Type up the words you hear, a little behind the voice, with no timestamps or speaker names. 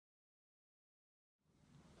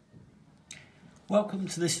Welcome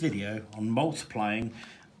to this video on multiplying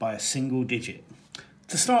by a single digit.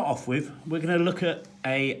 To start off with, we're going to look at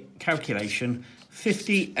a calculation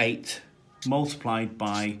 58 multiplied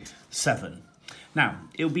by 7. Now,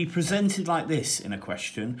 it will be presented like this in a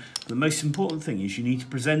question. The most important thing is you need to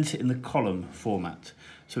present it in the column format.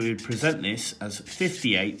 So we would present this as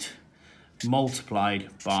 58 multiplied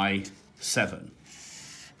by 7.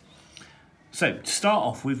 So to start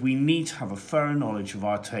off with, we need to have a thorough knowledge of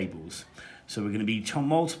our tables. So we're going to be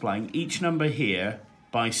multiplying each number here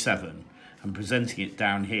by 7 and presenting it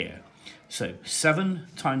down here. So 7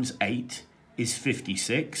 times 8 is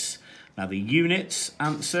 56. Now the units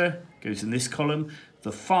answer goes in this column. The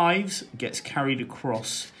 5s gets carried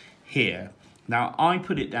across here. Now I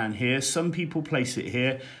put it down here. Some people place it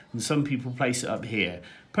here and some people place it up here.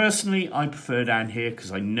 Personally, I prefer down here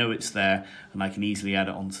because I know it's there and I can easily add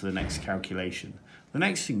it on to the next calculation. The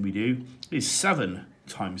next thing we do is 7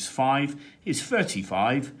 times 5 is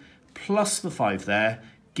 35, plus the 5 there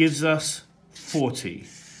gives us 40.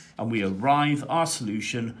 And we arrive our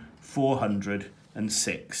solution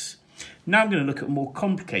 406. Now I'm going to look at a more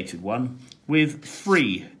complicated one with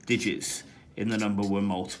 3 digits in the number we're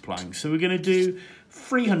multiplying. So we're going to do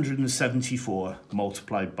 374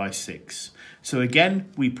 multiplied by 6. So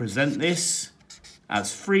again, we present this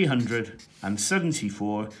as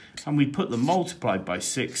 374 and we put the multiplied by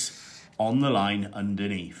 6 on the line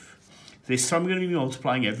underneath. This time we're going to be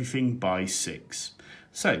multiplying everything by 6.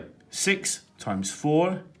 So 6 times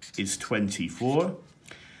 4 is 24.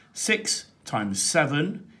 6 times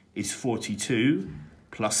 7 is 42,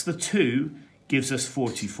 plus the 2 gives us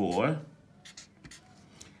 44.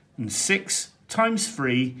 And 6 times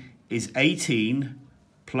 3 is 18,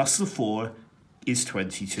 plus the 4 is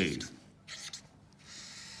 22.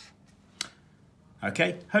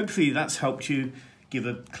 Okay, hopefully that's helped you give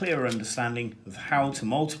a clearer understanding of how to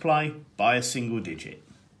multiply by a single digit.